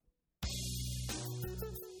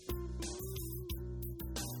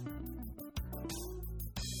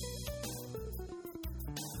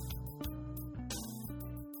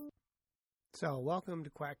So, welcome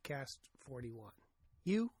to Quackcast 41.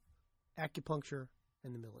 You, acupuncture,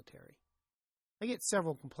 and the military. I get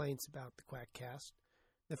several complaints about the Quackcast.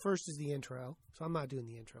 The first is the intro, so I'm not doing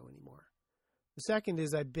the intro anymore. The second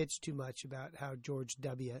is I bitch too much about how George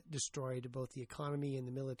W. destroyed both the economy and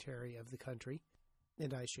the military of the country,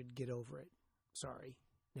 and I should get over it. Sorry,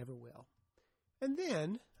 never will. And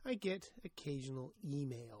then I get occasional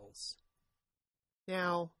emails.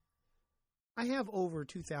 Now, I have over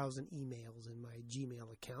 2,000 emails in my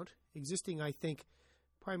Gmail account, existing, I think,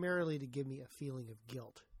 primarily to give me a feeling of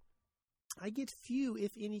guilt. I get few,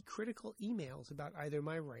 if any, critical emails about either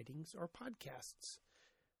my writings or podcasts.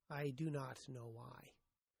 I do not know why.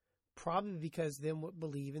 Probably because them what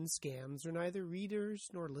believe in scams are neither readers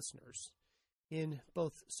nor listeners, in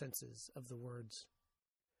both senses of the words.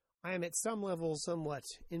 I am at some level somewhat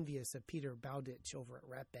envious of Peter Bowditch over at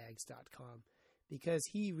ratbags.com, because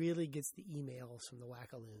he really gets the emails from the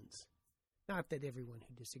wackaloons. Not that everyone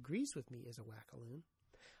who disagrees with me is a wackaloon.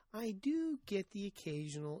 I do get the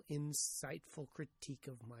occasional insightful critique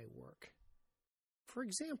of my work. For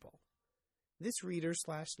example, this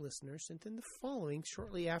reader/listener sent in the following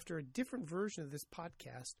shortly after a different version of this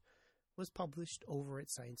podcast was published over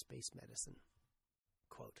at Science-Based Medicine.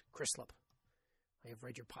 Quote, Chrislip, I have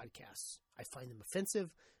read your podcasts. I find them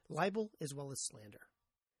offensive, libel, as well as slander.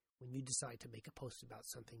 When you decide to make a post about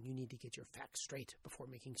something, you need to get your facts straight before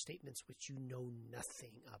making statements which you know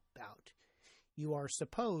nothing about. You are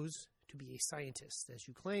supposed to be a scientist, as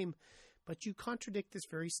you claim, but you contradict this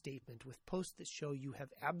very statement with posts that show you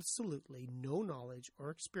have absolutely no knowledge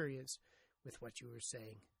or experience with what you are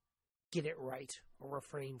saying. Get it right, or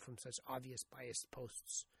refrain from such obvious biased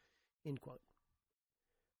posts. End quote.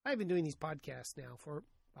 I've been doing these podcasts now for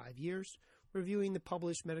 5 years, reviewing the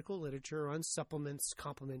published medical literature on supplements,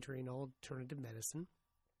 complementary, and alternative medicine,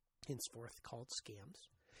 henceforth called scams,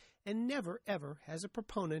 and never, ever has a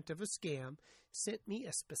proponent of a scam sent me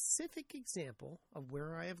a specific example of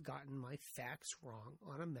where I have gotten my facts wrong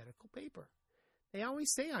on a medical paper. They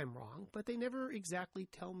always say I'm wrong, but they never exactly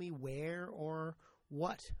tell me where or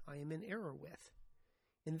what I am in error with.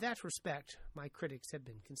 In that respect, my critics have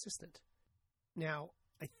been consistent. Now,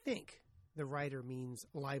 I think the writer means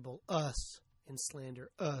libel us and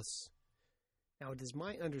slander us. Now, it is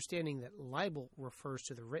my understanding that libel refers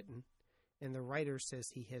to the written, and the writer says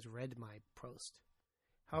he has read my post.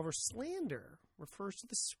 However, slander refers to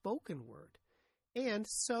the spoken word, and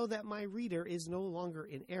so that my reader is no longer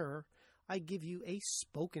in error, I give you a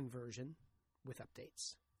spoken version with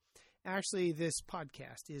updates. Actually, this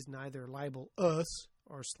podcast is neither libel us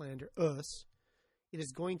or slander us. It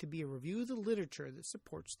is going to be a review of the literature that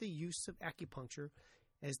supports the use of acupuncture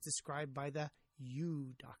as described by the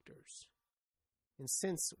you doctors. And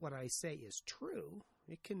since what I say is true,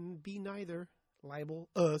 it can be neither libel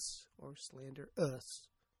us or slander us.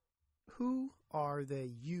 Who are the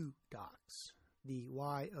you docs? The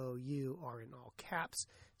Y-O-U are in all caps,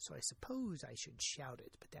 so I suppose I should shout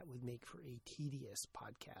it, but that would make for a tedious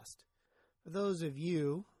podcast. For those of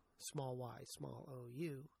you, small y, small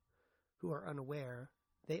o-u, who are unaware,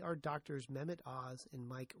 they are Doctors Mehmet Oz and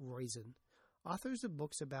Mike Roizen, authors of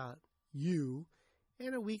books about you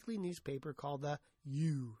and a weekly newspaper called the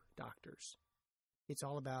You Doctors. It's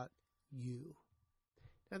all about you.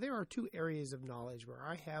 Now, there are two areas of knowledge where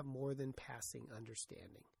I have more than passing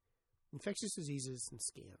understanding: infectious diseases and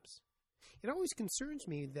scams. It always concerns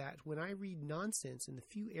me that when I read nonsense in the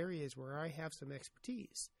few areas where I have some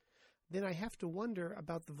expertise, then I have to wonder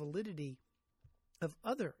about the validity of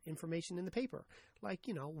other information in the paper, like,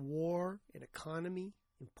 war and economy,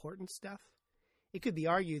 important stuff. It could be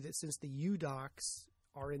argued that since the U-Docs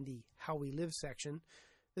are in the How We Live section,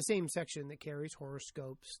 the same section that carries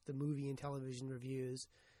horoscopes, the movie and television reviews,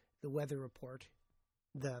 the weather report,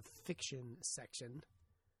 the fiction section,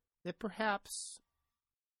 that perhaps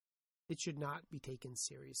it should not be taken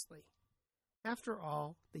seriously. After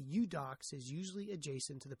all, the U-Docs is usually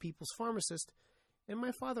adjacent to the People's Pharmacist, and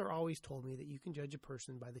my father always told me that you can judge a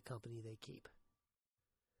person by the company they keep.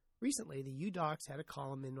 Recently, the U-Docs had a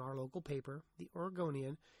column in our local paper, the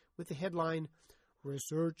Oregonian, with the headline,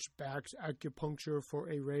 Research Backs Acupuncture for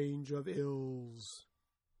a Range of Ills.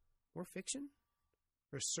 More fiction?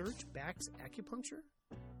 Research backs acupuncture?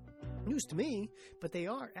 News to me, but they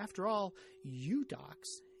are, after all,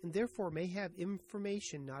 U-Docs, and therefore may have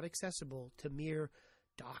information not accessible to mere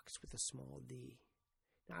docs with a small d.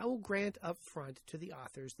 Now, I will grant up front to the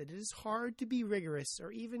authors that it is hard to be rigorous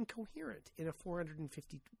or even coherent in a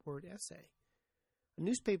 450-word essay. A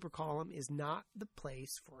newspaper column is not the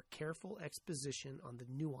place for a careful exposition on the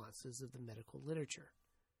nuances of the medical literature.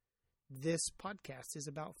 This podcast is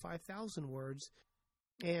about 5,000 words,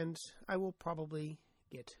 and I will probably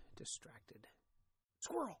get distracted.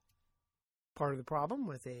 Squirrel! Part of the problem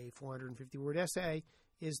with a 450-word essay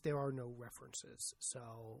is there are no references,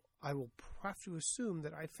 so I will have to assume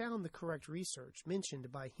that I found the correct research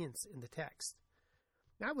mentioned by hints in the text.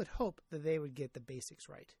 I would hope that they would get the basics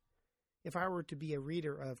right. If I were to be a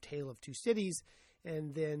reader of Tale of Two Cities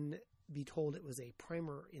and then be told it was a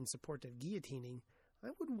primer in support of guillotining, I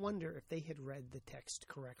would wonder if they had read the text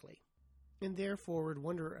correctly, and therefore would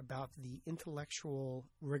wonder about the intellectual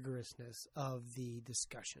rigorousness of the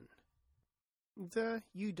discussion. The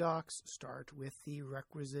Eudocs start with the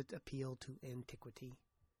requisite appeal to antiquity.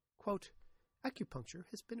 Quote, acupuncture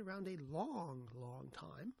has been around a long, long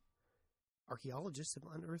time. Archaeologists have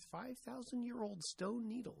unearthed 5,000-year-old stone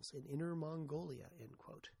needles in Inner Mongolia, end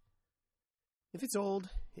quote. If it's old,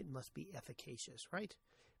 it must be efficacious, right?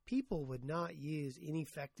 People would not use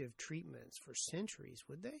ineffective treatments for centuries,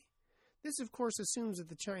 would they? This, of course, assumes that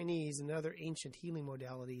the Chinese and other ancient healing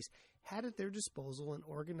modalities had at their disposal an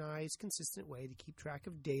organized, consistent way to keep track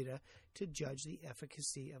of data to judge the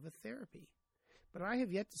efficacy of a therapy. But I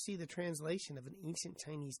have yet to see the translation of an ancient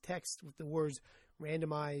Chinese text with the words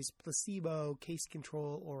randomized, placebo, case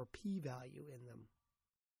control, or p-value in them.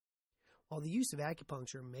 While the use of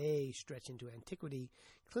acupuncture may stretch into antiquity,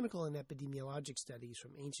 clinical and epidemiologic studies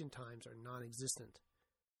from ancient times are non-existent.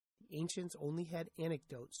 The ancients only had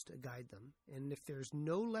anecdotes to guide them, and if there's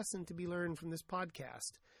no lesson to be learned from this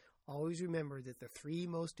podcast, always remember that the three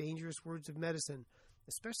most dangerous words of medicine,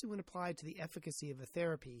 especially when applied to the efficacy of a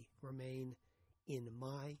therapy, remain in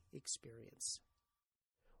my experience.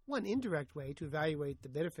 One indirect way to evaluate the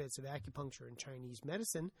benefits of acupuncture in Chinese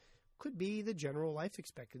medicine could be the general life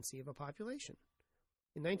expectancy of a population.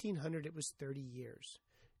 In 1900, it was 30 years.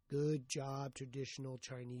 Good job, traditional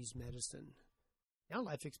Chinese medicine. Now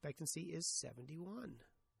life expectancy is 71.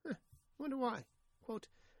 Wonder why. Quote,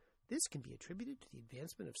 this can be attributed to the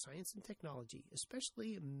advancement of science and technology,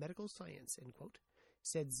 especially medical science, end quote,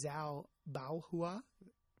 said Zhao Baohua,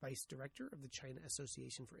 Vice Director of the China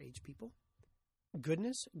Association for Aged People.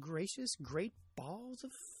 Goodness gracious, great balls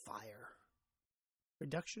of fire.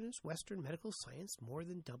 Reductionist Western medical science more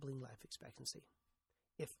than doubling life expectancy.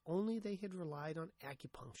 If only they had relied on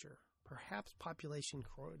acupuncture, perhaps population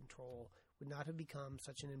control would not have become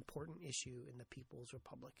such an important issue in the People's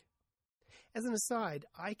Republic. As an aside,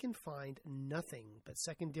 I can find nothing but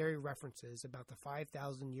secondary references about the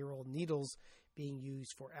 5,000-year-old needles being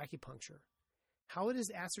used for acupuncture. How it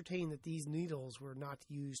is ascertained that these needles were not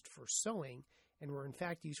used for sewing and were in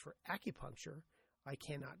fact used for acupuncture, I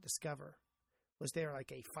cannot discover. Was there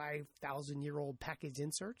like a 5,000-year-old package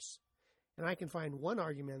inserts? And I can find one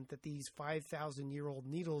argument that these 5,000-year-old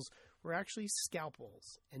needles were actually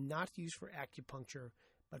scalpels and not used for acupuncture,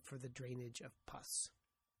 but for the drainage of pus.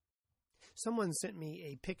 Someone sent me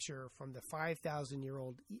a picture from the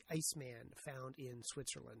 5,000-year-old Iceman found in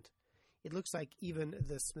Switzerland. It looks like even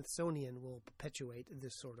the Smithsonian will perpetuate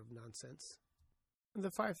this sort of nonsense. The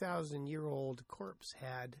 5,000-year-old corpse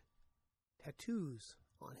had tattoos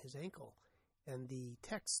on his ankle, and the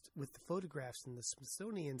text with the photographs in the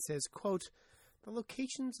Smithsonian says, quote, the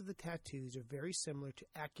locations of the tattoos are very similar to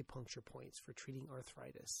acupuncture points for treating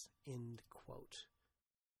arthritis, end quote.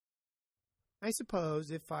 I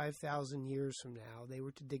suppose if 5,000 years from now they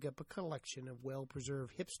were to dig up a collection of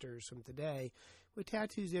well-preserved hipsters from today with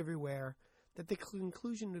tattoos everywhere, that the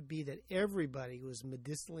conclusion would be that everybody was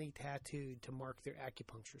medicinally tattooed to mark their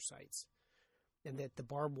acupuncture sites, and that the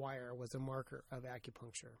barbed wire was a marker of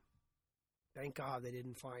acupuncture. Thank God they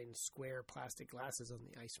didn't find square plastic glasses on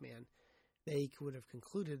the Iceman. They would have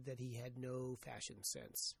concluded that he had no fashion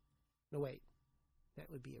sense. No, wait.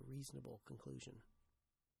 That would be a reasonable conclusion.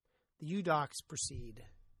 The Eudocs proceed.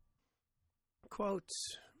 Quote,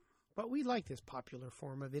 but we like this popular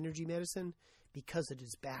form of energy medicine because it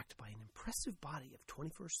is backed by an impressive body of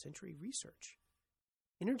 21st century research.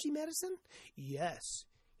 Energy medicine? Yes.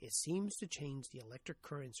 It seems to change the electric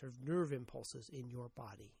currents of nerve impulses in your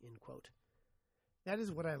body, end quote. That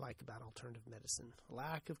is what I like about alternative medicine, a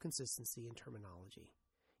lack of consistency in terminology.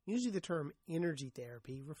 Usually the term energy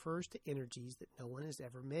therapy refers to energies that no one has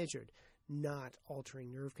ever measured, not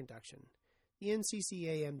altering nerve conduction. The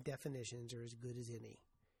NCCAM definitions are as good as any.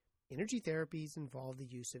 Energy therapies involve the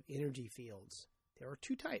use of energy fields. There are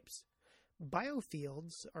two types.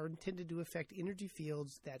 Biofields are intended to affect energy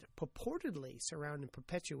fields that purportedly surround and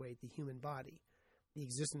perpetuate the human body. The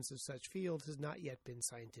existence of such fields has not yet been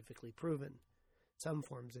scientifically proven. Some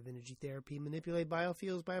forms of energy therapy manipulate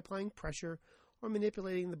biofields by applying pressure or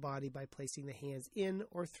manipulating the body by placing the hands in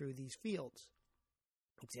or through these fields.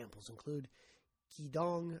 Examples include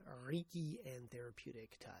Qigong, Reiki, and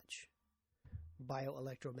therapeutic touch.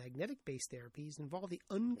 Bioelectromagnetic-based therapies involve the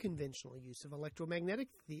unconventional use of electromagnetic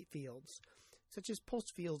fields, such as pulse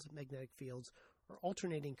fields, magnetic fields, or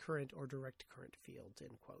alternating current or direct current fields,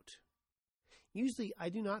 end quote. Usually, I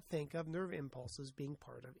do not think of nerve impulses being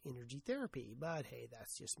part of energy therapy, but hey,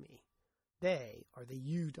 that's just me. They are the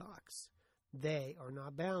U-docs. They are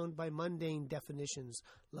not bound by mundane definitions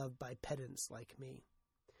loved by pedants like me.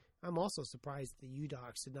 I'm also surprised that the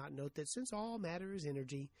U-docs did not note that since all matter is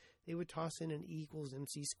energy, they would toss in an E equals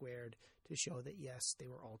mc squared to show that yes, they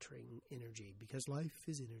were altering energy, because life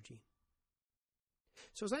is energy.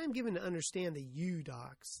 So as I am given to understand the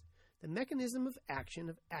U-docs, the mechanism of action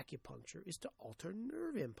of acupuncture is to alter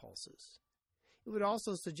nerve impulses. It would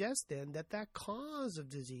also suggest then that the cause of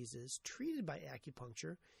diseases treated by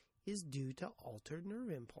acupuncture is due to altered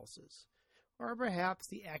nerve impulses. Or perhaps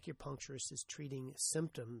the acupuncturist is treating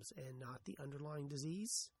symptoms and not the underlying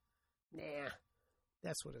disease? Nah,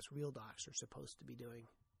 that's what us real docs are supposed to be doing.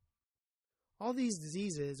 All these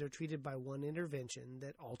diseases are treated by one intervention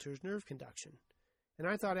that alters nerve conduction. And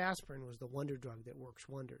I thought aspirin was the wonder drug that works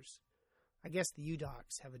wonders. I guess the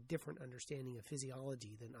U-docs have a different understanding of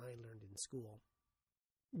physiology than I learned in school.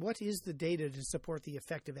 What is the data to support the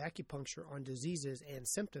effect of acupuncture on diseases and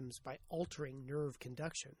symptoms by altering nerve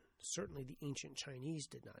conduction? Certainly the ancient Chinese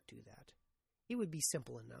did not do that. It would be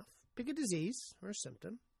simple enough. Pick a disease or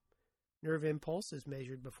symptom. Nerve impulse is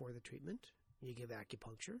measured before the treatment. You give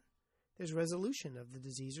acupuncture. There's resolution of the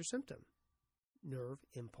disease or symptom. Nerve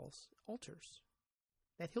impulse alters.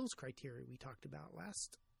 That Hills criteria we talked about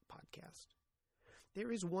last podcast.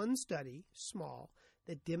 There is one study, small,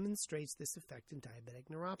 that demonstrates this effect in diabetic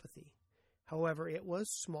neuropathy. However, it was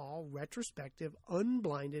small, retrospective,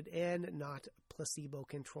 unblinded, and not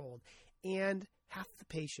placebo-controlled. And half the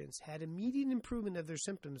patients had immediate improvement of their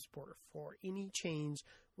symptoms before any change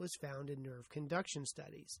was found in nerve conduction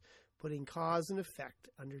studies, putting cause and effect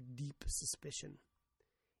under deep suspicion.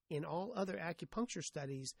 In all other acupuncture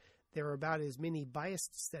studies, there are about as many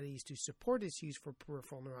biased studies to support its use for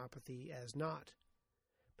peripheral neuropathy as not.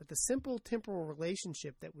 But the simple temporal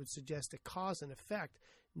relationship that would suggest a cause and effect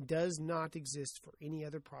does not exist for any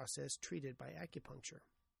other process treated by acupuncture.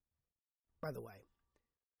 By the way,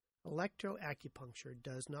 electroacupuncture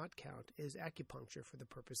does not count as acupuncture for the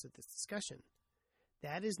purpose of this discussion.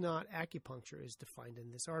 That is not acupuncture as defined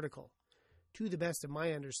in this article. To the best of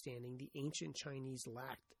my understanding, the ancient Chinese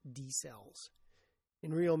lacked D-cells.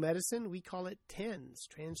 In real medicine, we call it TENS,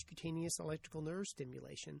 transcutaneous electrical nerve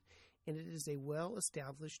stimulation, and it is a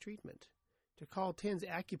well-established treatment. To call TENS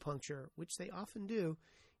acupuncture, which they often do,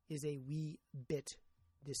 is a wee bit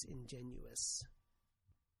disingenuous.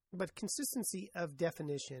 But consistency of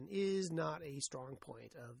definition is not a strong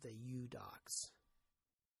point of the U-docs.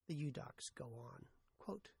 The U-docs go on,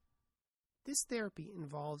 quote, "This therapy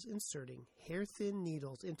involves inserting hair-thin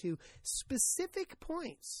needles into specific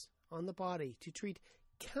points on the body to treat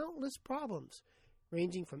countless problems,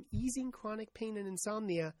 ranging from easing chronic pain and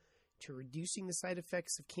insomnia to reducing the side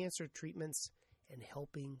effects of cancer treatments and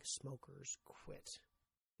helping smokers quit."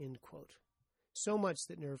 End quote. So much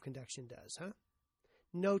that nerve conduction does, huh?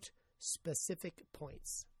 Note specific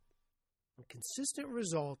points. A consistent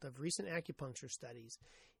result of recent acupuncture studies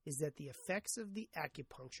is that the effects of the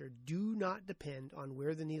acupuncture do not depend on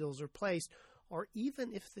where the needles are placed or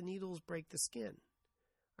even if the needles break the skin.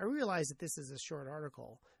 I realize that this is a short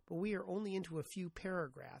article, but we are only into a few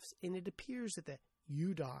paragraphs, and it appears that the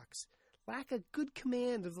U-docs lack a good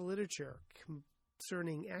command of the literature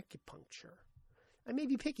concerning acupuncture. I may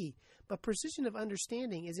be picky, but precision of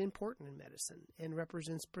understanding is important in medicine and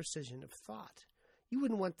represents precision of thought. You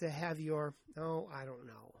wouldn't want to have your,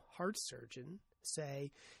 heart surgeon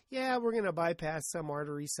say, yeah, we're going to bypass some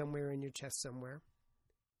artery somewhere in your chest somewhere.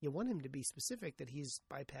 You want him to be specific that he's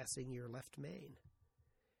bypassing your left main.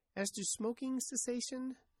 As to smoking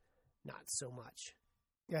cessation, not so much.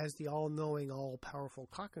 As the all-knowing, all-powerful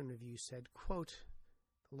Cochrane Review said, quote,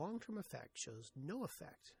 "The long-term effect shows no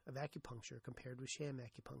effect of acupuncture compared with sham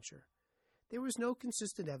acupuncture. There was no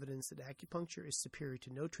consistent evidence that acupuncture is superior to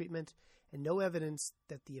no treatment, and no evidence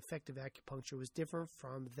that the effect of acupuncture was different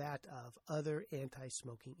from that of other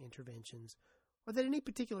anti-smoking interventions, or that any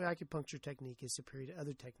particular acupuncture technique is superior to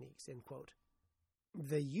other techniques," end quote.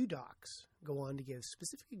 The U-docs go on to give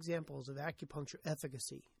specific examples of acupuncture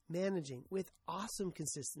efficacy, managing with awesome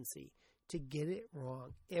consistency to get it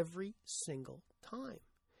wrong every single time.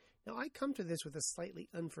 Now, I come to this with a slightly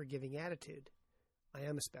unforgiving attitude. I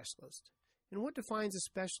am a specialist, And what defines a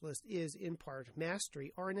specialist is, in part,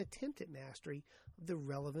 mastery or an attempt at mastery of the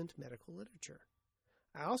relevant medical literature.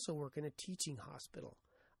 I also work in a teaching hospital.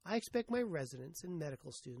 I expect my residents and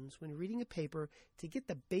medical students, when reading a paper, to get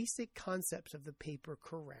the basic concepts of the paper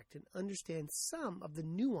correct and understand some of the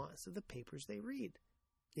nuance of the papers they read.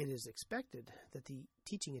 It is expected that the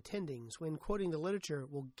teaching attendings, when quoting the literature,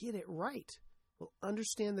 will get it right, will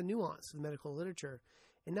understand the nuance of the medical literature,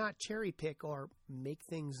 and not cherry-pick or make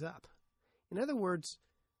things up. In other words,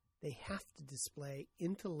 they have to display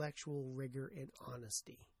intellectual rigor and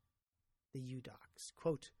honesty. The UDocs,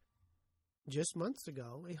 quote, "Just months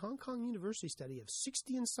ago, a Hong Kong University study of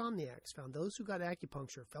 60 insomniacs found those who got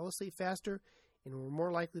acupuncture fell asleep faster and were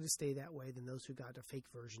more likely to stay that way than those who got a fake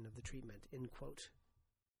version of the treatment," end quote.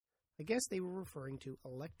 I guess they were referring to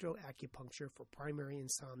electroacupuncture for primary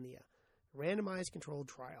insomnia, a randomized controlled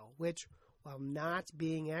trial, which, while not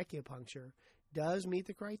being acupuncture, does meet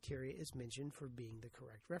the criteria as mentioned for being the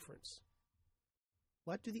correct reference.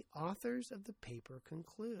 What do the authors of the paper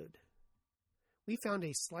conclude? We found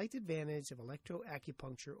a slight advantage of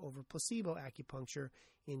electroacupuncture over placebo acupuncture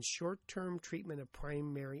in short-term treatment of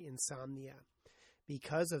primary insomnia.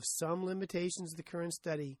 Because of some limitations of the current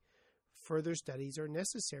study, further studies are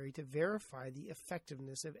necessary to verify the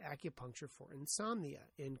effectiveness of acupuncture for insomnia,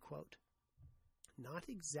 end quote. Not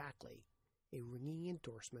exactly a ringing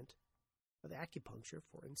endorsement of acupuncture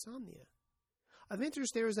for insomnia. Of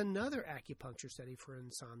interest, there is another acupuncture study for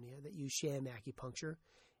insomnia that used sham acupuncture,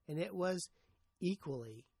 and it was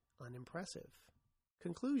equally unimpressive.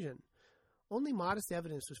 Conclusion: only modest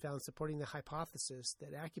evidence was found supporting the hypothesis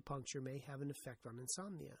that acupuncture may have an effect on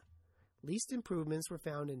insomnia. Least improvements were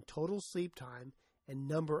found in total sleep time and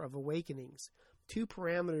number of awakenings, two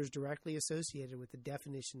parameters directly associated with the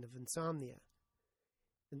definition of insomnia.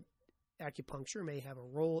 Acupuncture may have a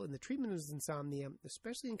role in the treatment of insomnia,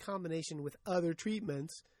 especially in combination with other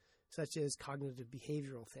treatments, such as cognitive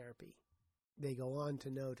behavioral therapy. They go on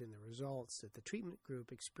to note in the results that the treatment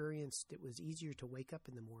group experienced it was easier to wake up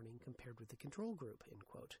in the morning compared with the control group, end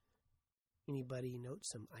quote. Anybody note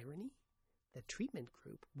some irony? The treatment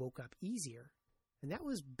group woke up easier, and that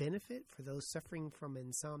was benefit for those suffering from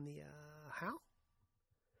insomnia. How?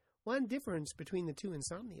 One difference between the two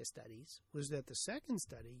insomnia studies was that the second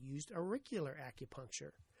study used auricular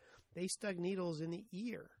acupuncture. They stuck needles in the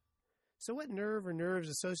ear. So what nerve or nerves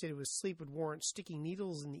associated with sleep would warrant sticking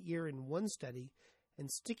needles in the ear in one study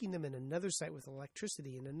and sticking them in another site with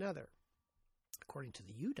electricity in another? According to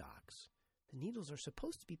the UDocs, the needles are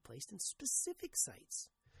supposed to be placed in specific sites.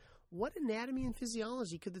 What anatomy and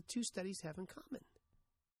physiology could the two studies have in common?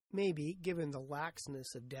 Maybe, given the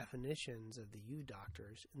laxness of definitions of the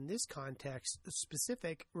UDoctors, in this context, the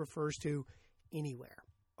specific refers to anywhere.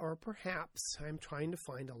 Or perhaps I'm trying to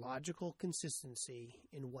find a logical consistency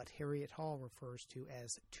in what Harriet Hall refers to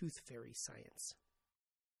as tooth fairy science.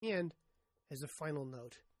 And, as a final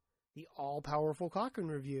note, the all-powerful Cochrane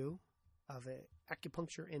Review of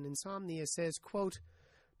Acupuncture and Insomnia says, quote,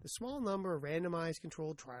 "The small number of randomized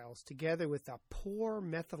controlled trials, together with the poor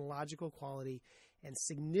methodological quality and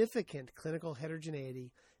significant clinical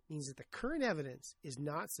heterogeneity, means that the current evidence is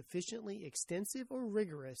not sufficiently extensive or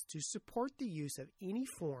rigorous to support the use of any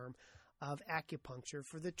form of acupuncture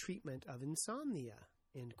for the treatment of insomnia,"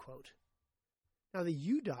 end quote. Now, the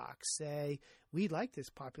UDocs say, "We like this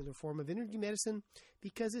popular form of energy medicine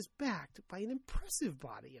because it's backed by an impressive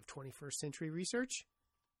body of 21st century research."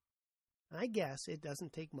 I guess it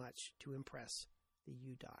doesn't take much to impress the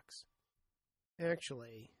UDocs.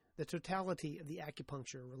 Actually, the totality of the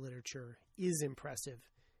acupuncture literature is impressive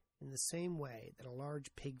in the same way that a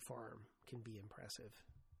large pig farm can be impressive.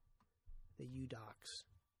 The UDocs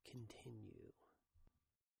continue.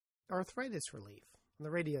 Arthritis relief. On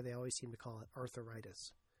the radio, they always seem to call it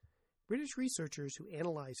arthritis. British researchers who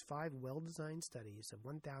analyzed 5 well-designed studies of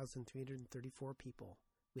 1,334 people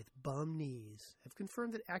with bum knees have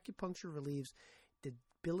confirmed that acupuncture relieves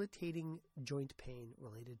debilitating joint pain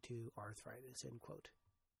related to arthritis, end quote.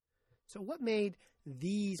 So what made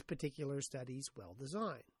these particular studies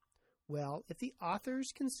well-designed? Well, if the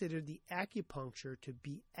authors considered the acupuncture to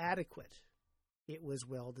be adequate, it was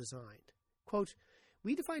well-designed. Quote,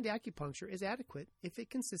 "We defined acupuncture as adequate if it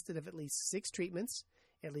consisted of at least 6 treatments,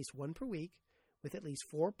 at least 1 per week, with at least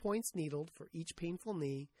 4 points needled for each painful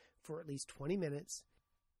knee for at least 20 minutes,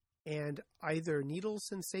 and either needle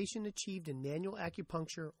sensation achieved in manual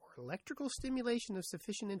acupuncture or electrical stimulation of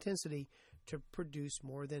sufficient intensity to produce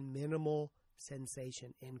more than minimal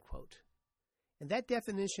sensation," end quote. And that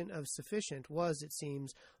definition of sufficient was, it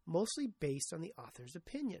seems, mostly based on the author's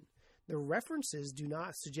opinion. The references do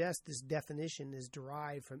not suggest this definition is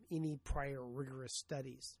derived from any prior rigorous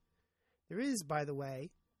studies. There is, by the way,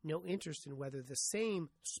 no interest in whether the same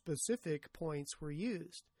specific points were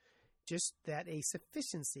used, just that a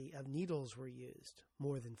sufficiency of needles were used,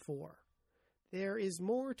 more than 4. There is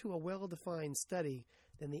more to a well-defined study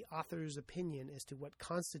than the author's opinion as to what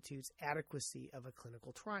constitutes adequacy of a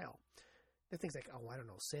clinical trial. There are things like,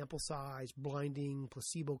 sample size, blinding,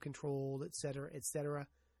 placebo-controlled, etc., etc.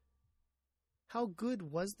 How good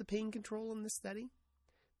was the pain control in this study?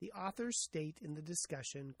 The authors state in the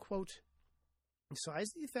discussion, quote, "The size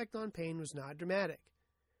of the effect on pain was not dramatic.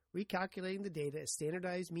 Recalculating the data as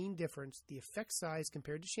standardized mean difference, the effect size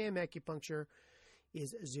compared to sham acupuncture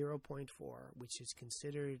is 0.4, which is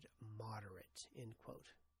considered moderate," end quote.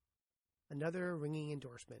 Another ringing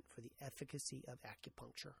endorsement for the efficacy of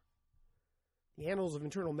acupuncture. The Annals of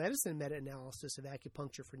Internal Medicine meta-analysis of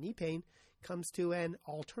acupuncture for knee pain comes to an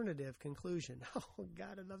alternative conclusion. Oh,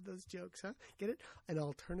 God, I love those jokes, huh? Get it? An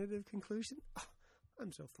alternative conclusion? Oh,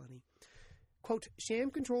 I'm so funny. Quote,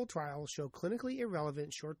 "Sham-controlled trials show clinically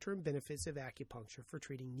irrelevant short-term benefits of acupuncture for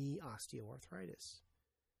treating knee osteoarthritis.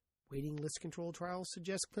 Waiting list-controlled trials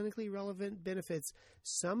suggest clinically relevant benefits,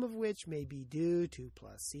 some of which may be due to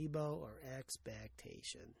placebo or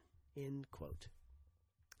expectation," end quote.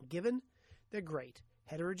 Given the great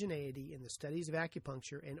heterogeneity in the studies of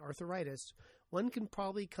acupuncture and arthritis, one can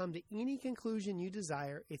probably come to any conclusion you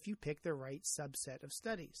desire if you pick the right subset of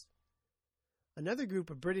studies. Another group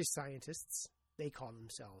of British scientists, they call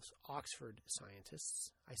themselves Oxford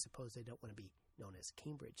scientists, I suppose they don't want to be known as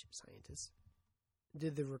Cambridge scientists,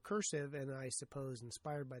 did the recursive, and I suppose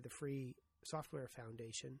inspired by the Free Software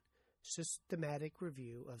Foundation, systematic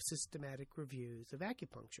review of systematic reviews of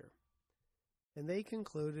acupuncture. And they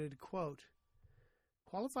concluded, quote,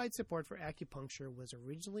 "Qualified support for acupuncture was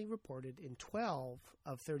originally reported in 12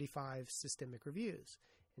 of 35 systemic reviews,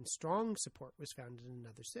 and strong support was found in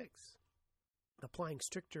another 6. Applying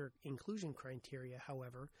stricter inclusion criteria,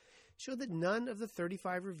 however, showed that none of the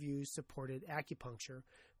 35 reviews supported acupuncture,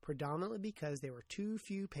 predominantly because there were too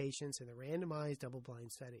few patients in the randomized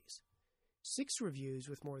double-blind studies. 6 reviews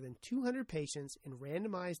with more than 200 patients in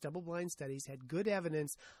randomized double-blind studies had good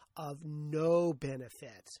evidence of no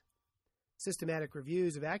benefit. Systematic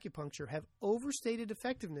reviews of acupuncture have overstated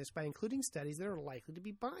effectiveness by including studies that are likely to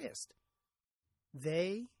be biased.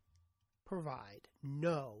 They provide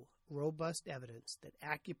no robust evidence that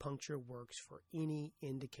acupuncture works for any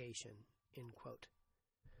indication," end quote.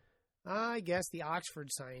 I guess the Oxford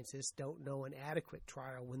scientists don't know an adequate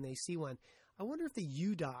trial when they see one. I wonder if the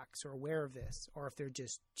UDocs are aware of this, or if they're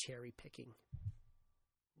just cherry-picking.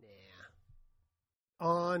 Nah.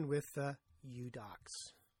 On with the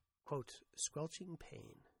UDocs. Quote, "Squelching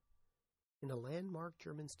pain. In a landmark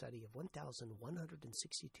German study of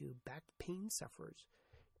 1,162 back pain sufferers,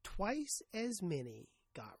 twice as many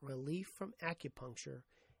got relief from acupuncture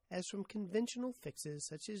as from conventional fixes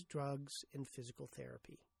such as drugs and physical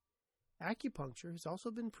therapy. Acupuncture has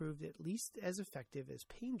also been proved at least as effective as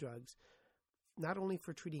pain drugs, not only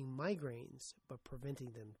for treating migraines, but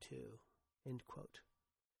preventing them too," end quote.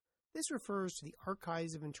 This refers to the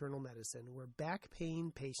Archives of Internal Medicine, where back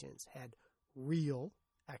pain patients had real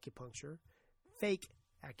acupuncture, fake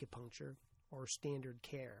acupuncture, or standard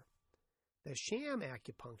care. The sham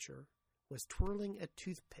acupuncture was twirling a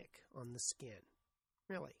toothpick on the skin.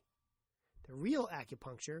 Really. The real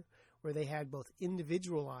acupuncture, where they had both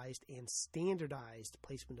individualized and standardized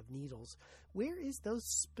placement of needles, where is those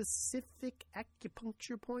specific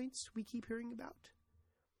acupuncture points we keep hearing about?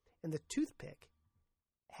 And the toothpick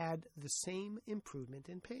had the same improvement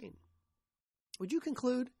in pain. Would you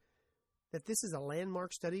conclude that this is a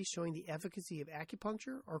landmark study showing the efficacy of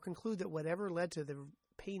acupuncture, or conclude that whatever led to the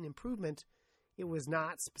pain improvement, it was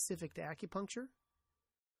not specific to acupuncture?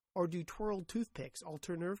 Or do twirled toothpicks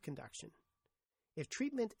alter nerve conduction? If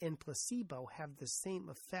treatment and placebo have the same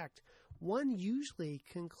effect, one usually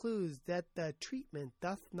concludes that the treatment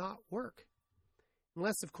doth not work.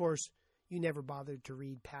 Unless, of course, you never bothered to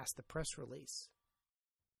read past the press release.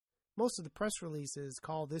 Most of the press releases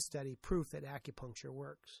call this study proof that acupuncture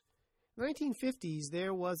works. In the 1950s,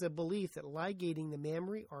 there was a belief that ligating the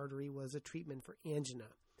mammary artery was a treatment for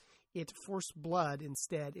angina. It forced blood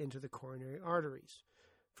instead into the coronary arteries.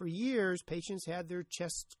 For years, patients had their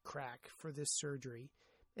chests crack for this surgery,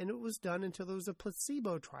 and it was done until there was a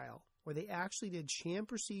placebo trial where they actually did sham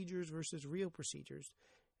procedures versus real procedures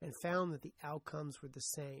and found that the outcomes were the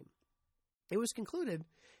same. It was concluded,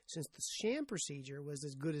 since the sham procedure was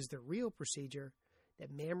as good as the real procedure, that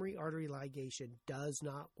mammary artery ligation does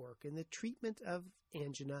not work in the treatment of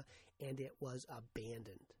angina, and it was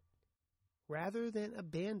abandoned. Rather than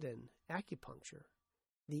abandon acupuncture,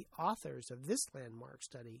 the authors of this landmark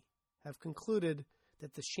study have concluded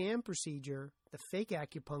that the sham procedure, the fake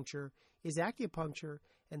acupuncture, is acupuncture,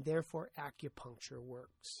 and therefore acupuncture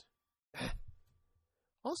works.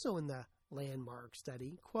 Also in the landmark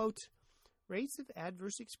study, quote, rates of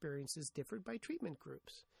adverse experiences differed by treatment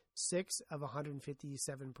groups. 6 of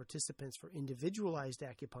 157 participants for individualized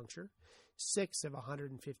acupuncture, 6 of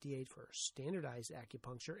 158 for standardized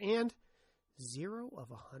acupuncture, and 0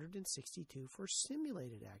 of 162 for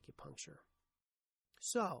simulated acupuncture.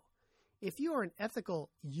 So, if you are an ethical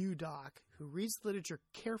doc who reads literature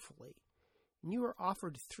carefully, and you are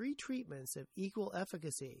offered 3 treatments of equal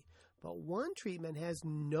efficacy, but one treatment has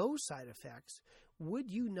no side effects, would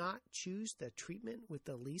you not choose the treatment with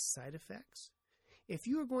the least side effects? If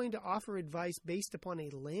you are going to offer advice based upon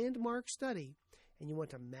a landmark study and you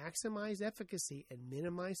want to maximize efficacy and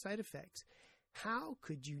minimize side effects, how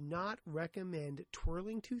could you not recommend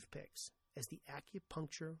twirling toothpicks as the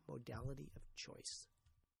acupuncture modality of choice?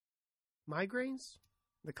 Migraines,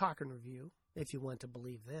 the Cochrane Review, if you want to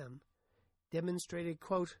believe them, demonstrated,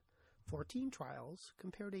 quote, 14 trials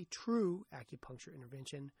compared a true acupuncture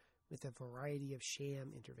intervention with a variety of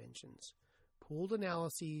sham interventions. Pooled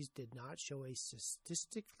analyses did not show a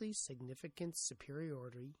statistically significant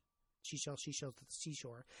superiority,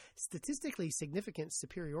 statistically significant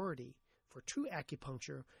superiority for true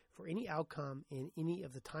acupuncture for any outcome in any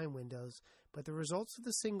of the time windows, but the results of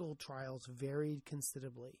the single trials varied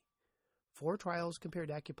considerably. 4 trials compared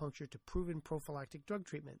acupuncture to proven prophylactic drug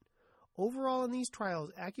treatment. Overall, in these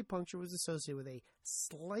trials, acupuncture was associated with a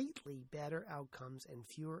slightly better outcomes and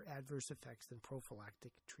fewer adverse effects than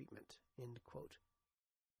prophylactic treatment, end quote.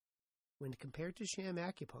 When compared to sham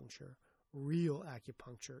acupuncture, real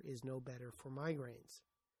acupuncture is no better for migraines.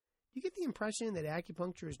 You get the impression that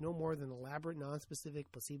acupuncture is no more than an elaborate, nonspecific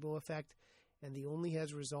placebo effect, and the only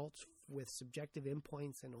has results with subjective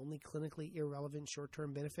endpoints and only clinically irrelevant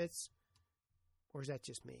short-term benefits? Or is that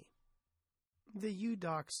just me? The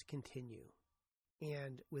UDocs continue,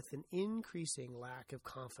 and with an increasing lack of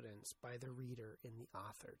confidence by the reader in the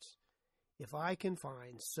authors. If I can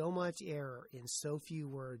find so much error in so few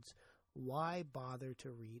words, why bother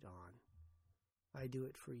to read on? I do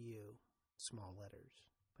it for you, small letters,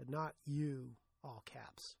 but not you, all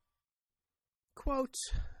caps. Quote,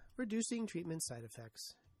 reducing treatment side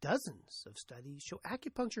effects. Dozens of studies show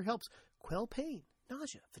acupuncture helps quell pain,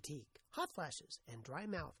 nausea, fatigue, hot flashes, and dry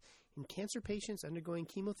mouth in cancer patients undergoing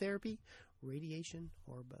chemotherapy, radiation,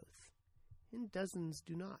 or both. And dozens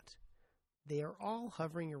do not. They are all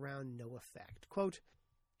hovering around no effect. Quote,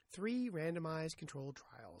 3 randomized controlled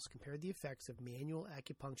trials compared the effects of manual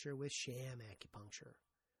acupuncture with sham acupuncture.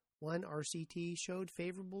 1 RCT showed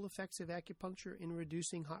favorable effects of acupuncture in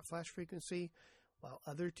reducing hot flash frequency, while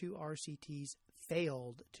other 2 RCTs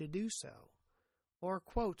failed to do so. Or,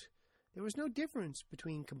 quote, there was no difference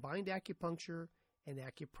between combined acupuncture and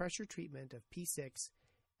acupressure treatment of P6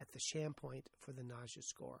 at the sham point for the nausea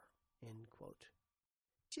score, end quote.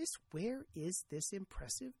 Just where is this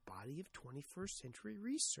impressive body of 21st century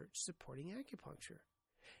research supporting acupuncture?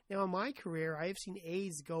 Now, in my career, I have seen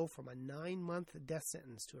AIDS go from a 9-month death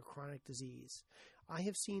sentence to a chronic disease. I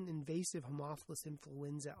have seen invasive Haemophilus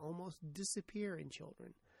influenza almost disappear in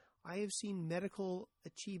children. I have seen medical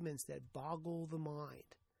achievements that boggle the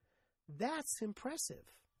mind. That's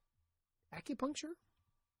impressive. Acupuncture?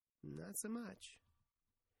 Not so much.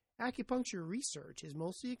 Acupuncture research is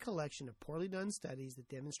mostly a collection of poorly done studies that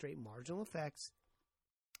demonstrate marginal effects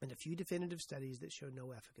and a few definitive studies that show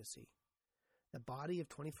no efficacy. The body of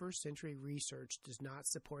 21st century research does not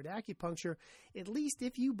support acupuncture, at least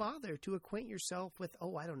if you bother to acquaint yourself with,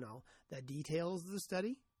 the details of the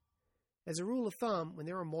study. As a rule of thumb, when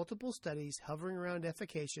there are multiple studies hovering around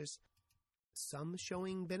efficacious, some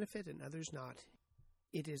showing benefit and others not,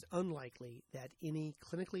 it is unlikely that any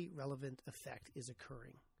clinically relevant effect is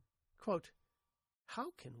occurring. Quote,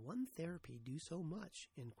 how can one therapy do so much?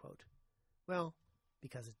 End quote. Well,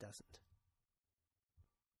 because it doesn't.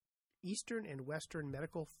 Eastern and Western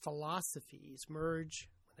medical philosophies merge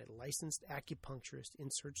when a licensed acupuncturist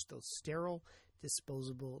inserts those sterile,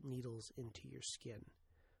 disposable needles into your skin.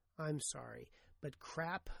 I'm sorry, but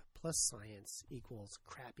crap plus science equals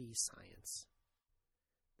crappy science.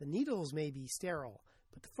 The needles may be sterile,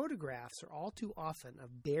 but the photographs are all too often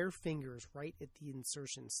of bare fingers right at the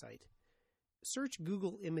insertion site. Search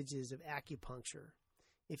Google images of acupuncture.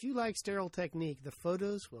 If you like sterile technique, the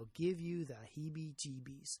photos will give you the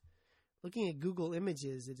heebie-jeebies. Looking at Google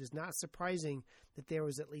images, it is not surprising that there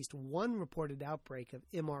was at least one reported outbreak of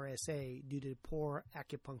MRSA due to poor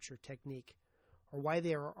acupuncture technique, or why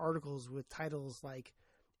there are articles with titles like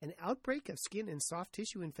an outbreak of skin and soft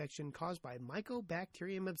tissue infection caused by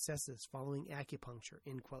Mycobacterium abscessus following acupuncture,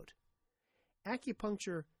 end quote.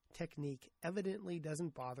 Acupuncture technique evidently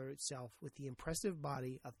doesn't bother itself with the impressive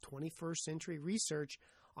body of 21st century research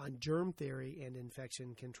on germ theory and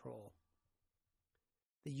infection control.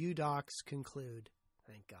 The U-Docs conclude,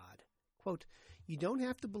 thank God, quote, "You don't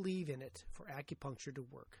have to believe in it for acupuncture to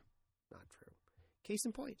work." Not true. Case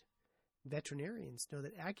in point, veterinarians know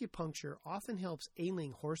that acupuncture often helps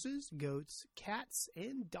ailing horses, goats, cats,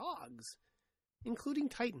 and dogs, including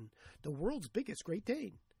Titan, the world's biggest Great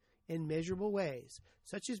Dane, in measurable ways,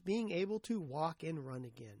 such as being able to walk and run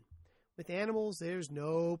again. With animals, there's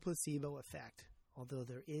no placebo effect, although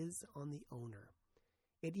there is on the owner.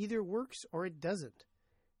 It either works or it doesn't.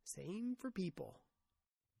 Same for people.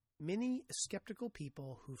 Many skeptical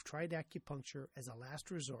people who've tried acupuncture as a last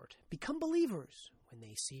resort become believers when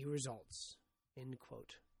they see results. End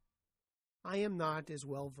quote. I am not as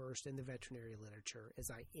well versed in the veterinary literature as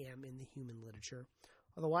I am in the human literature,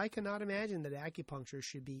 although I cannot imagine that acupuncture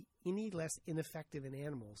should be any less ineffective in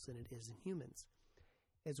animals than it is in humans.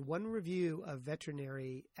 As one review of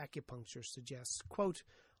veterinary acupuncture suggests, quote,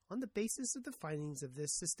 "On the basis of the findings of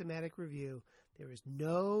this systematic review, there is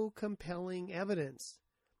no compelling evidence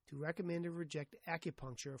to recommend or reject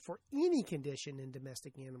acupuncture for any condition in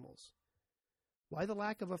domestic animals." Why the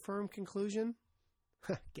lack of a firm conclusion?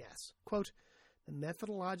 Guess. Quote, "The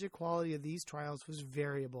methodologic quality of these trials was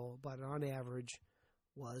variable, but on average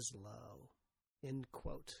was low." End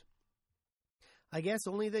quote. I guess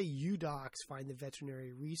only the U-Docs find the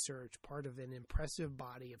veterinary research part of an impressive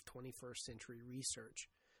body of 21st century research.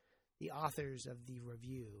 The authors of the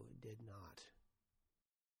review did not.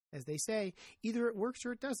 As they say, either it works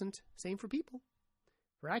or it doesn't. Same for people.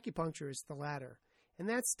 For acupuncture, it's the latter. And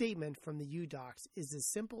that statement from the U-Docs is as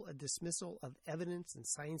simple a dismissal of evidence and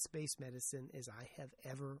science-based medicine as I have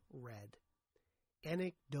ever read.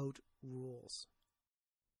 Anecdote rules.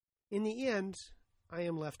 In the end, I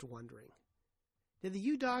am left wondering. Did the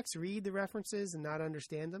U-Docs read the references and not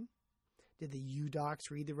understand them? Did the U-Docs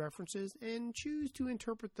read the references and choose to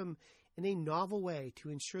interpret them in a novel way to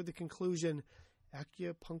ensure the conclusion,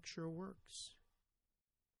 acupuncture works?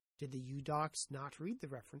 Did the U-Docs not read the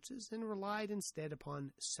references and relied instead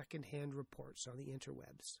upon second-hand reports on the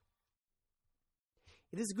interwebs?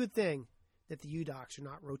 It is a good thing that the U-Docs are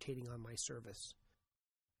not rotating on my service.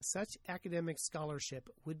 Such academic scholarship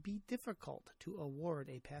would be difficult to award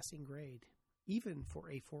a passing grade, even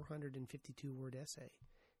for a 452-word essay,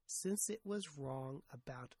 since it was wrong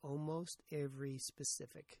about almost every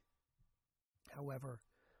specific. However,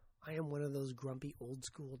 I am one of those grumpy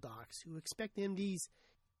old-school docs who expect MDs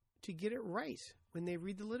to get it right when they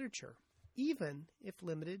read the literature, even if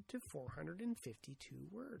limited to 452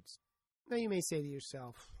 words. Now you may say to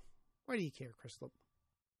yourself, why do you care, Chrislop?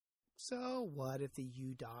 So what if the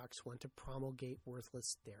U-Docs want to promulgate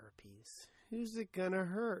worthless therapies? Who's it gonna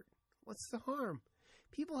hurt? What's the harm?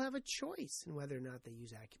 People have a choice in whether or not they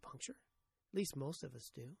use acupuncture. At least most of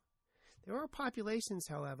us do. There are populations,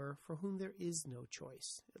 however, for whom there is no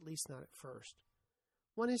choice, at least not at first.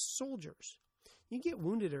 One is soldiers. You get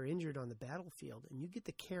wounded or injured on the battlefield, and you get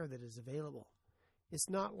the care that is available. It's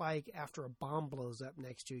not like after a bomb blows up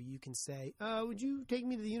next to you, you can say, would you take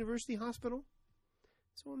me to the university hospital?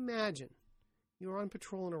 So imagine you're on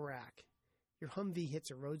patrol in Iraq. Your Humvee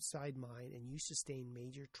hits a roadside mine, and you sustain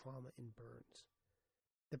major trauma and burns.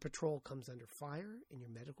 The patrol comes under fire, and your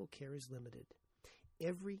medical care is limited.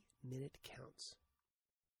 Every minute counts.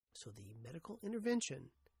 So the medical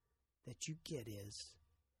intervention that you get is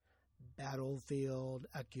battlefield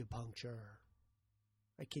acupuncture.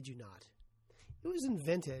 I kid you not. It was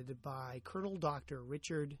invented by Colonel Dr.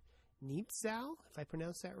 Richard Niepzau, if I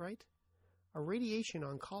pronounce that right, a radiation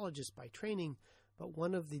oncologist by training, but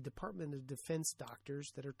one of the Department of Defense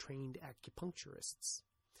doctors that are trained acupuncturists.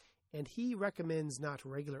 And he recommends not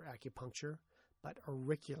regular acupuncture, but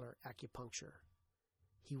auricular acupuncture.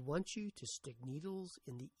 He wants you to stick needles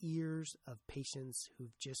in the ears of patients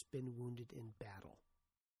who've just been wounded in battle.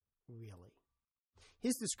 Really.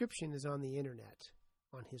 His description is on the internet,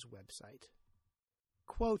 on his website.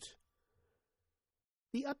 Quote,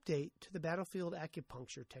 "The update to the battlefield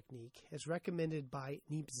acupuncture technique, as recommended by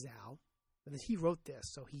Niepzau," and he wrote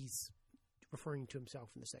this, so he's referring to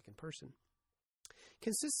himself in the second person,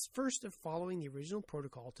 "consists first of following the original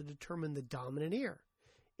protocol to determine the dominant ear.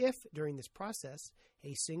 If, during this process,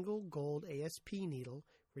 a single gold ASP needle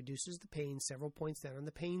reduces the pain several points down on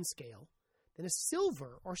the pain scale, then a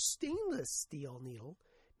silver or stainless steel needle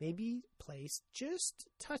may be placed just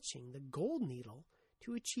touching the gold needle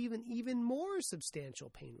to achieve an even more substantial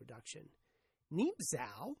pain reduction.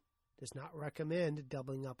 Niepzau does not recommend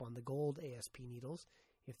doubling up on the gold ASP needles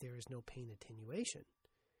if there is no pain attenuation.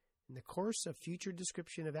 In the course of future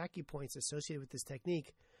description of acupoints associated with this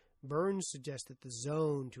technique, Burns suggested the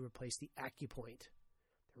zone to replace the acupoint.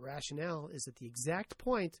 The rationale is that the exact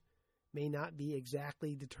point may not be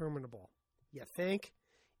exactly determinable. You think?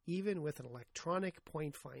 Even with an electronic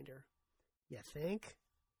point finder. You think?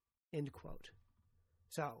 End quote.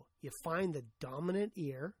 So, you find the dominant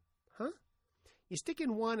ear, You stick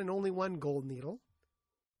in one and only one gold needle.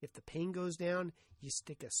 If the pain goes down, you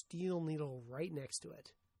stick a steel needle right next to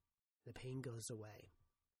it. The pain goes away.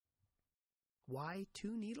 Why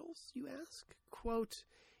 2 needles, you ask? Quote,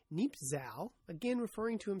 Niepzau, again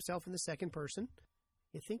referring to himself in the second person,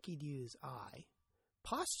 you think he'd use I,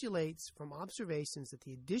 postulates from observations that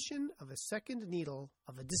the addition of a second needle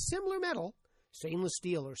of a dissimilar metal, stainless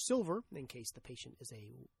steel or silver, in case the patient is a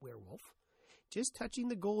werewolf, just touching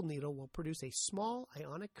the gold needle will produce a small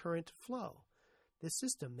ionic current flow. This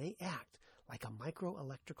system may act like a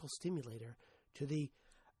microelectrical stimulator to the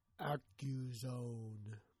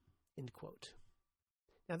acuzone. End quote.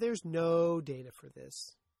 Now, there's no data for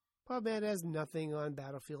this. PubMed has nothing on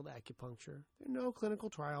battlefield acupuncture. There are no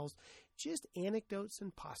clinical trials, just anecdotes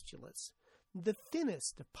and postulates. The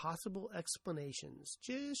thinnest of possible explanations,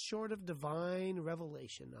 just short of divine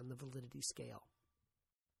revelation on the validity scale.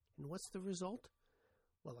 And what's the result?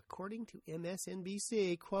 Well, according to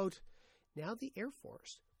MSNBC, quote, now the Air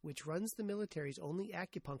Force, which runs the military's only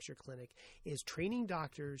acupuncture clinic, is training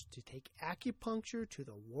doctors to take acupuncture to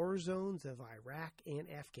the war zones of Iraq and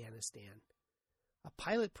Afghanistan. A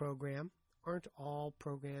pilot program, aren't all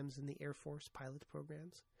programs in the Air Force pilot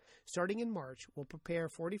programs? Starting in March, will prepare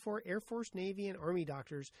 44 Air Force, Navy, and Army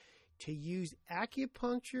doctors to use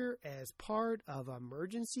acupuncture as part of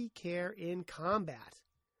emergency care in combat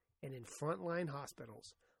and in frontline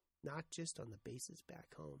hospitals, not just on the bases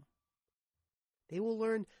back home. They will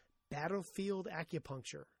learn battlefield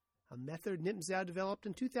acupuncture, a method Niepzau developed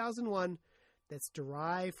in 2001 that's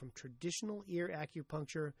derived from traditional ear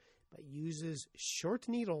acupuncture but uses short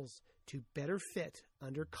needles to better fit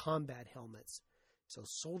under combat helmets so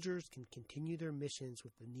soldiers can continue their missions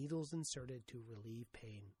with the needles inserted to relieve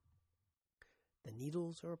pain. The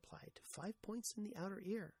needles are applied to 5 points in the outer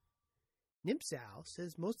ear. Niepzau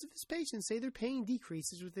says most of his patients say their pain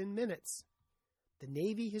decreases within minutes. The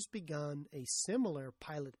Navy has begun a similar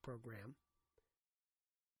pilot program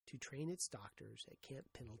to train its doctors at Camp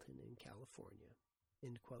Pendleton in California.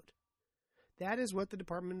 End quote. That is what the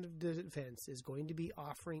Department of Defense is going to be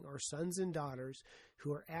offering our sons and daughters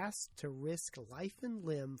who are asked to risk life and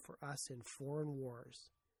limb for us in foreign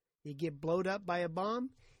wars. You get blowed up by a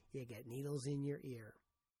bomb, you get needles in your ear.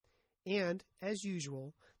 And, as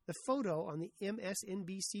usual, the photo on the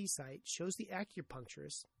MSNBC site shows the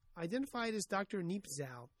acupuncturist, identified as Dr.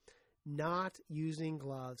 Niepzau, not using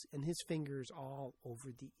gloves and his fingers all over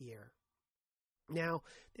the ear. Now,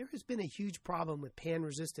 there has been a huge problem with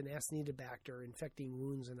pan-resistant Acinetobacter infecting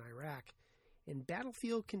wounds in Iraq, and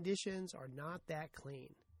battlefield conditions are not that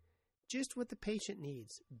clean. Just what the patient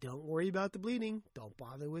needs. Don't worry about the bleeding. Don't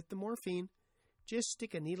bother with the morphine. Just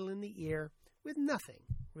stick a needle in the ear with nothing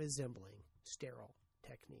resembling sterile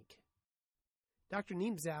technique. Dr.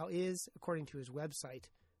 Niepzau is, according to his website,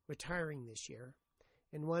 retiring this year,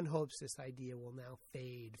 and one hopes this idea will now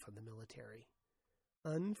fade from the military.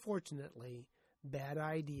 Unfortunately, bad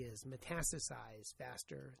ideas metastasize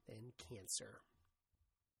faster than cancer.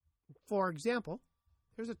 For example,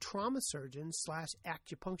 there's a trauma surgeon /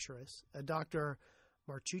 acupuncturist, a Dr.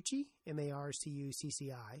 Marcucci,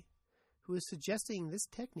 Marcucci, who is suggesting this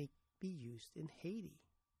technique be used in Haiti.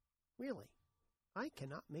 Really, I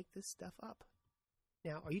cannot make this stuff up.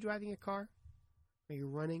 Now, are you driving a car? Are you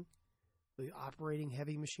running? Are you operating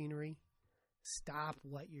heavy machinery? Stop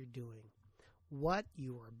what you're doing. What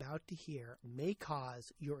you are about to hear may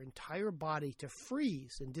cause your entire body to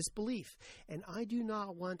freeze in disbelief, and I do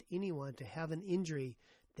not want anyone to have an injury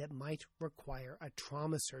that might require a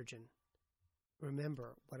trauma surgeon.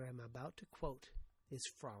 Remember, what I'm about to quote is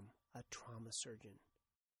from a trauma surgeon.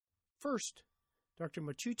 First, Dr.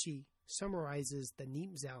 Marcucci summarizes the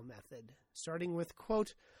Niepzau method, starting with,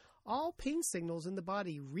 quote, all pain signals in the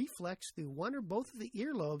body reflex through one or both of the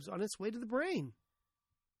earlobes on its way to the brain.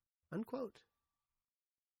 Unquote.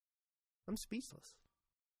 I'm speechless.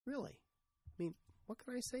 Really. I mean, what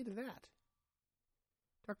can I say to that?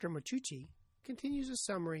 Dr. Marcucci continues a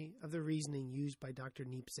summary of the reasoning used by Dr.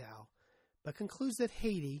 Niepzau, but concludes that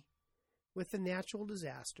Haiti, with the natural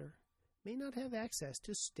disaster, may not have access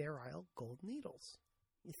to sterile gold needles.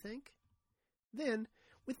 You think? Then,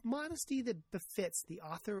 with modesty that befits the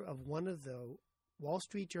author of one of the Wall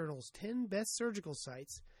Street Journal's 10 best surgical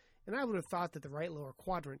sites, and I would have thought that the right lower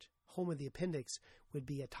quadrant, home of the appendix, would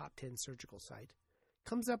be a top 10 surgical site,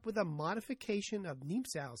 comes up with a modification of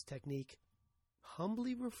Niepceau's technique,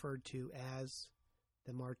 humbly referred to as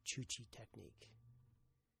the Martucci technique.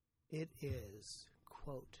 It is,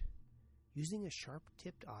 quote, using a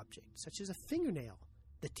sharp-tipped object, such as a fingernail,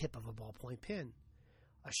 the tip of a ballpoint pen,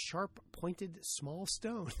 a sharp-pointed small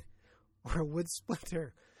stone, or a wood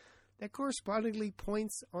splinter that correspondingly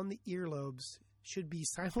points on the earlobes, should be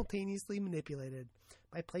simultaneously manipulated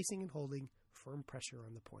by placing and holding firm pressure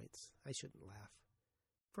on the points. I shouldn't laugh.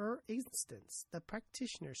 For instance, the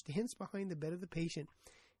practitioner stands behind the bed of the patient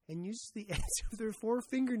and uses the ends of their 4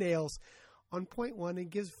 fingernails on point 1 and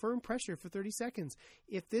gives firm pressure for 30 seconds.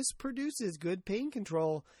 If this produces good pain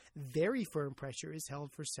control, very firm pressure is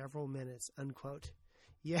held for several minutes, unquote.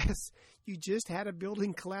 Yes, you just had a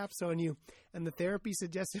building collapse on you, and the therapy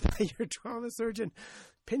suggested by your trauma surgeon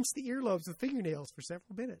pinch the earlobes with fingernails for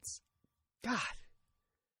several minutes. God.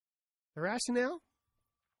 The rationale?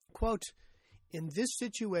 Quote, in this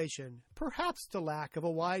situation, perhaps the lack of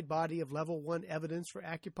a wide body of level 1 evidence for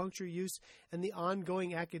acupuncture use and the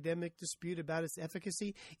ongoing academic dispute about its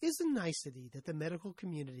efficacy is a nicety that the medical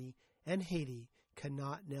community and Haiti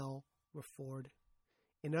cannot now afford.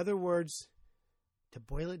 In other words, to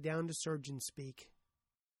boil it down to surgeon speak,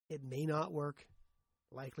 it may not work,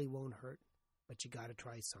 likely won't hurt, but you got to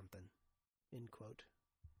try something. End quote.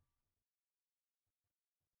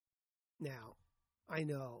 Now, I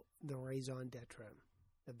know the raison d'etre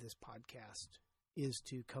of this podcast is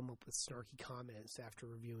to come up with snarky comments after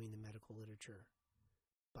reviewing the medical literature,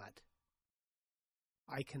 but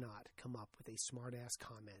I cannot come up with a smart-ass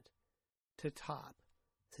comment to top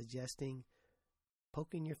suggesting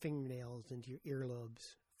poking your fingernails into your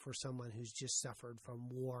earlobes for someone who's just suffered from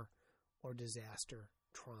war or disaster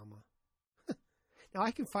trauma. Now,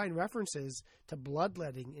 I can find references to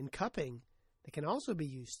bloodletting and cupping that can also be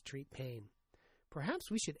used to treat pain. Perhaps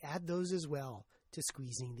we should add those as well to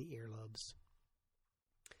squeezing the earlobes.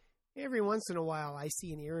 Every once in a while, I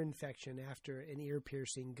see an ear infection after an ear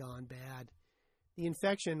piercing gone bad. The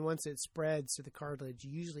infection, once it spreads to the cartilage,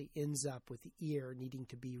 usually ends up with the ear needing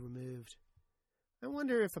to be removed. I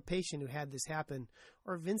wonder if a patient who had this happen,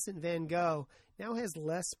 or Vincent van Gogh, now has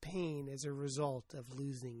less pain as a result of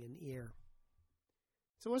losing an ear.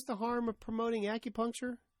 So what's the harm of promoting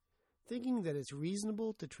acupuncture? Thinking that it's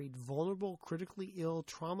reasonable to treat vulnerable, critically ill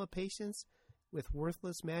trauma patients with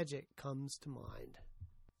worthless magic comes to mind.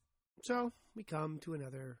 So we come to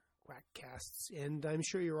another Quackcast's end. I'm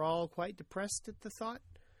sure you're all quite depressed at the thought.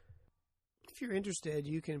 If you're interested,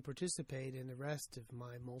 you can participate in the rest of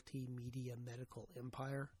my multimedia medical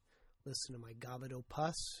empire. Listen to my Gavado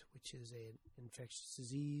Pus, which is an infectious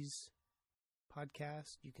disease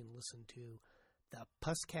podcast. You can listen to the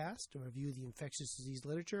Puscast, a review of the infectious disease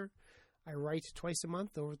literature. I write twice a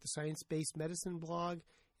month over at the Science Based Medicine blog,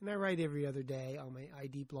 and I write every other day on my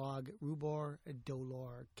ID blog, Rubor,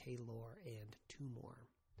 Dolor, Kalor, and Tumor,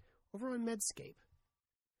 over on Medscape.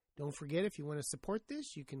 Don't forget, if you want to support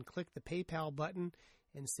this, you can click the PayPal button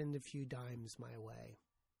and send a few dimes my way.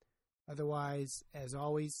 Otherwise, as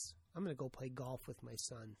always, I'm going to go play golf with my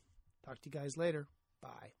son. Talk to you guys later.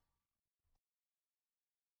 Bye.